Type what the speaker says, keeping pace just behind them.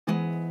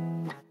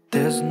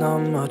There's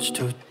not much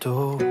to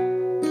do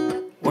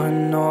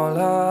when all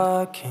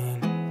I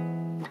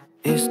can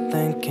is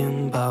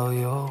thinking about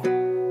you.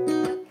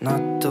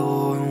 Not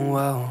doing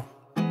well,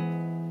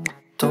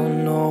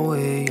 don't know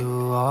where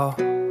you are,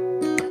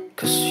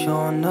 'cause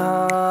you're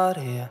not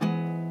here.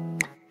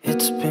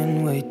 It's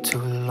been way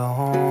too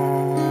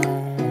long.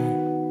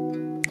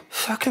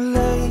 If I could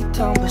lay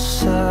down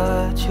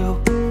beside you,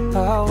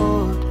 I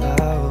would.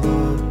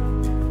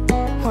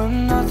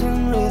 When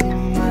nothing really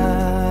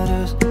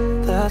matters,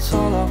 that's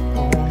all I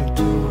wanna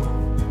do.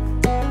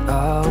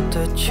 I hope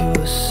that you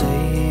are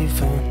safe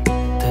and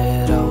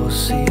that I will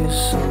see you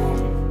soon.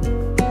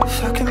 If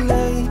I could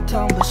lay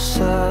down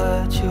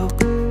beside you,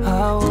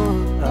 I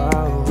would.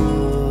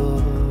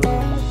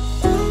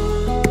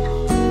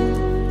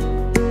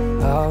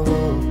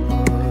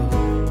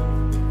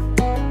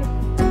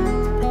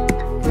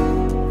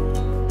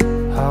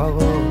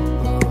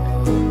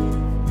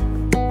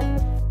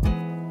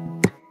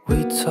 We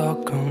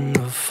talk on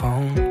the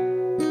phone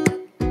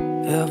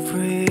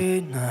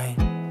every night.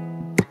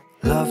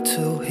 Love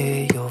to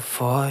hear your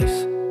voice.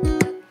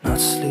 Not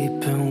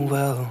sleeping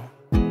well,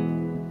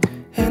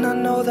 and I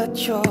know that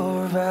you're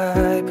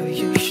right, but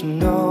you should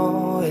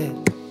know it.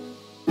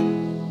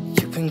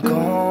 You've been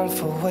gone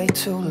for way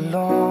too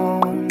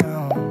long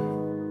now.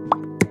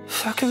 If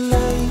I could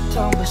lay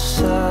down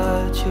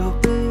beside you,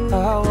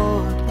 I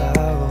would.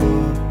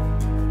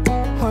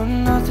 When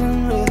nothing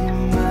really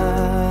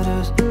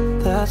matters,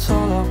 that's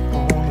all I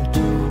wanna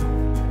do.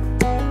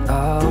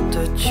 I hope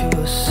that you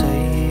are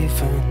safe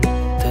and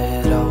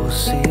that I will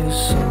see you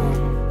soon.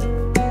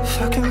 If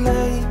I could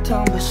lay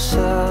down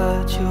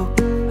beside you,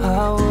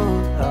 I would.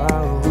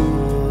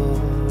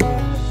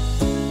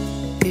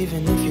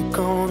 Even if you're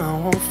gone, I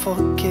won't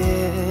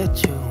forget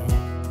you.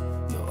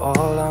 You're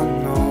all I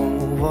know,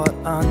 what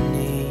I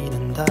need,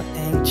 and that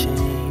ain't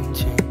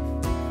changing.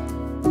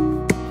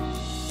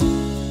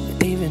 And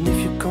even if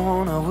you're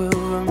gone, I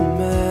will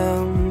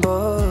remember.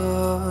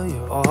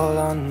 You're all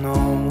I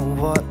know,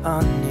 what I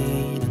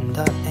need, and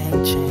that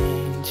ain't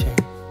changing.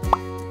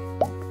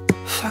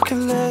 If I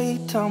could lay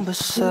down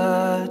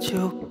beside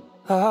you,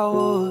 I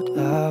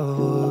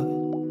would.